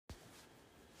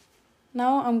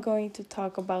Now I'm going to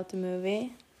talk about the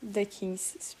movie, The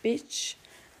King's Speech.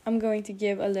 I'm going to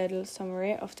give a little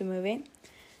summary of the movie.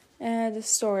 The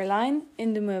storyline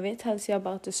in the movie tells you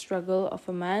about the struggle of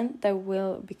a man that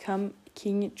will become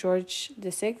King George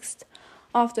VI.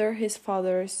 After his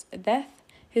father's death,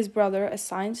 his brother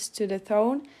assigns to the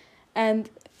throne, and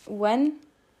when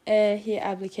he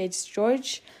abdicates,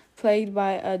 George, plagued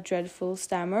by a dreadful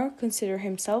stammer, considers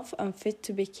himself unfit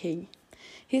to be king.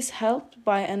 He's helped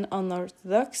by an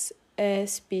unorthodox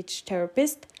speech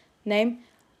therapist named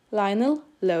Lionel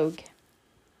Logue.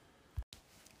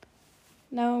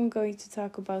 Now I'm going to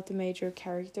talk about the major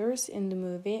characters in the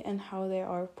movie and how they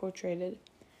are portrayed.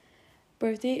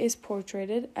 Bertie is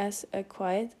portrayed as a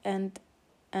quiet and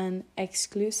an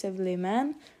exclusively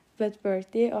man, but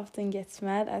Bertie often gets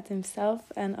mad at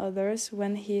himself and others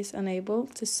when he is unable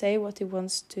to say what he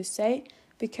wants to say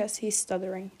because he's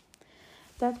stuttering.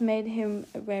 That made him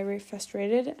very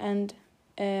frustrated and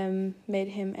made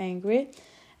him angry,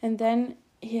 and then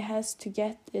he has to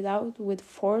get it out with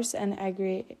force and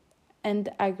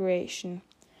aggravation.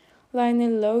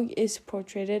 Lionel Logue is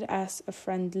portrayed as a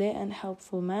friendly and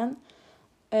helpful man.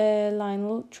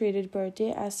 Lionel treated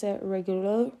Bertie as a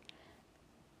regular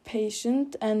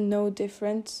patient and no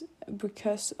different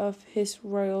because of his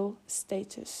royal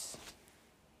status.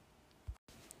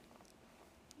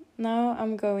 Now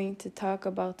I'm going to talk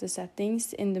about the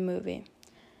settings in the movie.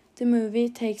 The movie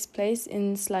takes place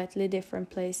in slightly different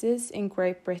places in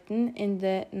Great Britain in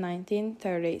the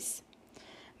 1930s.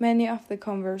 Many of the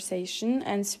conversation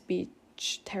and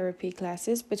speech therapy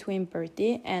classes between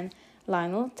Bertie and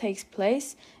Lionel takes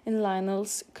place in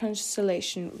Lionel's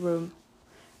consultation room,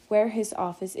 where his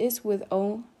office is with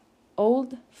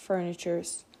old furniture.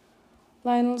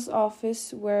 Lionel's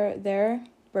office were there.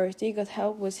 Bertie got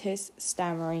help with his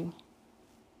stammering.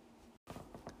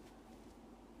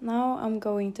 Now I'm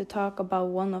going to talk about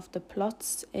one of the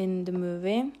plots in the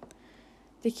movie.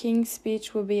 The King's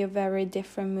Speech would be a very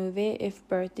different movie if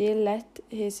Bertie let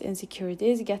his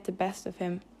insecurities get the best of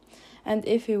him, and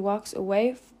if he walks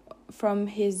away from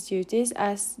his duties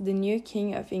as the new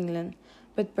King of England.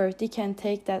 But Bertie can't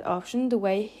take that option the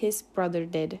way his brother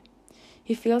did.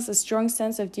 He feels a strong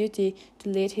sense of duty to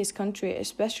lead his country,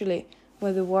 especially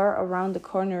with the war around the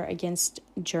corner against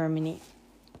Germany.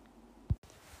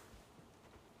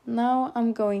 Now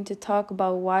I'm going to talk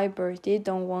about why Bertie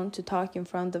don't want to talk in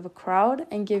front of a crowd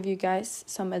and give you guys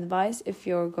some advice if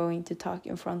you're going to talk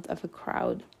in front of a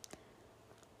crowd.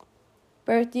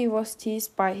 Bertie was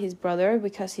teased by his brother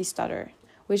because he stuttered,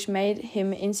 which made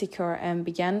him insecure and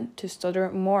began to stutter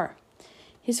more.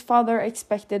 His father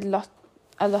expected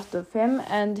a lot of him,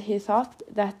 and he thought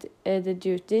that the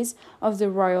duties of the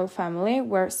royal family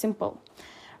were simple.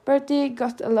 Bertie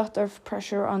got a lot of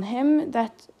pressure on him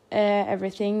that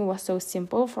everything was so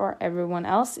simple for everyone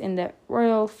else in the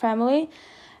royal family,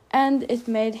 and it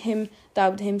made him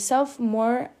doubt himself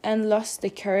more and lost the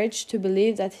courage to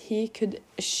believe that he could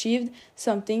achieve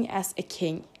something as a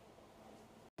king.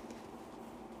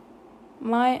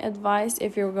 My advice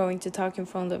if you're going to talk in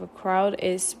front of a crowd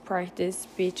is practice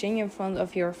speaking in front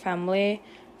of your family,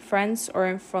 friends, or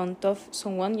in front of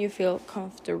someone you feel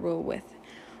comfortable with.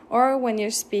 Or when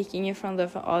you're speaking in front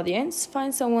of an audience,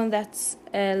 find someone that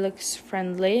looks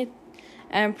friendly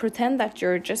and pretend that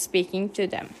you're just speaking to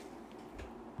them.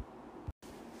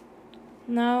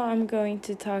 Now I'm going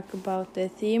to talk about the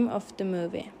theme of the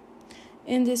movie.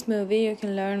 In this movie you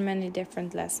can learn many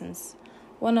different lessons.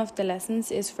 One of the lessons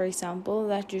is, for example,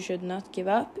 that you should not give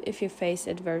up if you face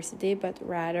adversity, but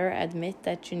rather admit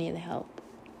that you need help.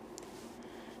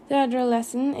 The other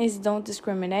lesson is don't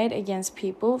discriminate against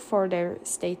people for their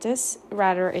status,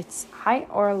 rather it's high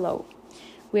or low.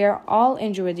 We are all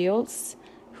individuals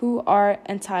who are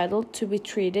entitled to be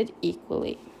treated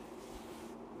equally.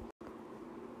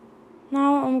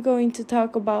 Now I'm going to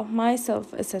talk about my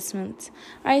self-assessment.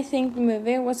 I think the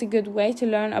movie was a good way to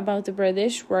learn about the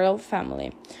British royal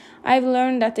family. I've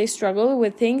learned that they struggled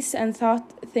with things and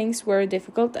thought things were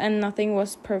difficult and nothing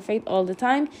was perfect all the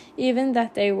time, even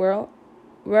that they were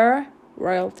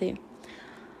royalty.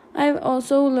 I've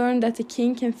also learned that the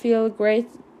king can feel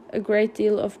a great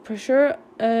deal of pressure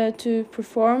to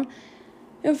perform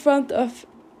in front of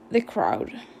the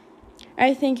crowd.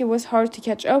 I think it was hard to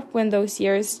catch up when those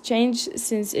years changed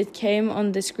since it came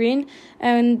on the screen,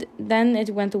 and then it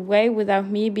went away without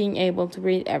me being able to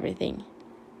read everything.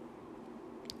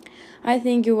 I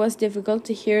think it was difficult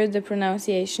to hear the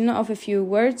pronunciation of a few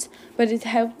words, but it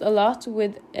helped a lot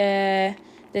with the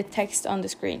text on the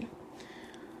screen.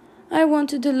 I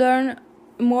wanted to learn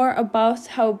more about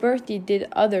how Bertie did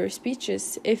other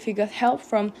speeches, if he got help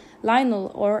from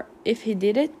Lionel or if he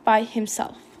did it by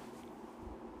himself.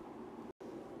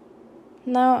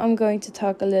 Now I'm going to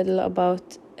talk a little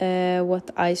about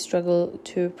what I struggle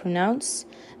to pronounce,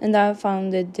 and I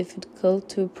found it difficult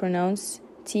to pronounce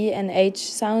T and H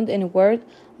sound in a word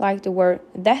like the word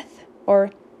death or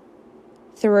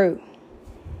through.